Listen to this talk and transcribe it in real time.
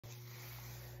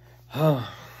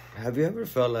Have you ever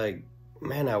felt like,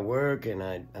 man, I work and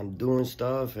I'm doing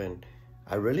stuff and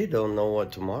I really don't know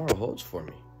what tomorrow holds for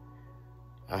me?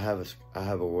 I have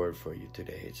a word for you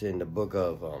today. It's in the book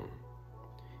of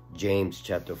James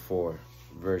chapter 4,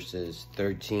 verses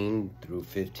 13 through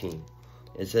 15.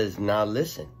 It says, "Now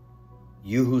listen,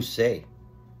 you who say,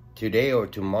 today or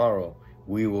tomorrow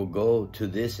we will go to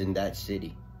this and that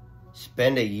city,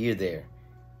 spend a year there,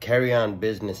 carry on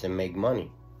business and make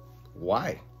money.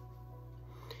 Why?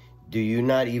 Do you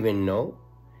not even know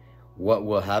what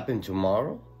will happen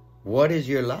tomorrow? What is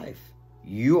your life?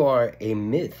 You are a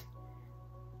myth,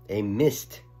 a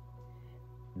mist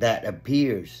that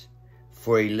appears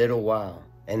for a little while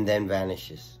and then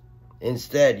vanishes.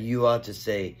 Instead, you ought to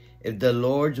say, if the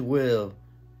Lord's will,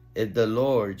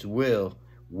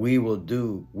 we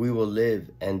will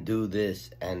live and do this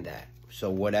and that." So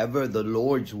whatever the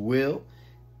Lord's will,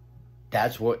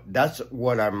 that's what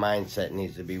our mindset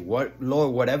needs to be. Lord,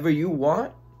 whatever you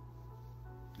want,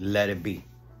 let it be.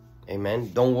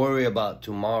 Amen. Don't worry about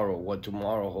tomorrow, what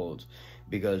tomorrow holds,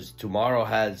 because tomorrow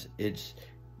has its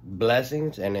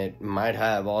blessings and it might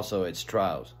have also its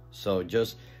trials. So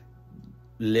just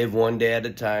live one day at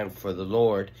a time for the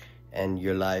Lord and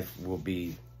your life will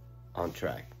be on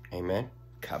track. Amen.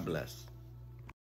 God bless.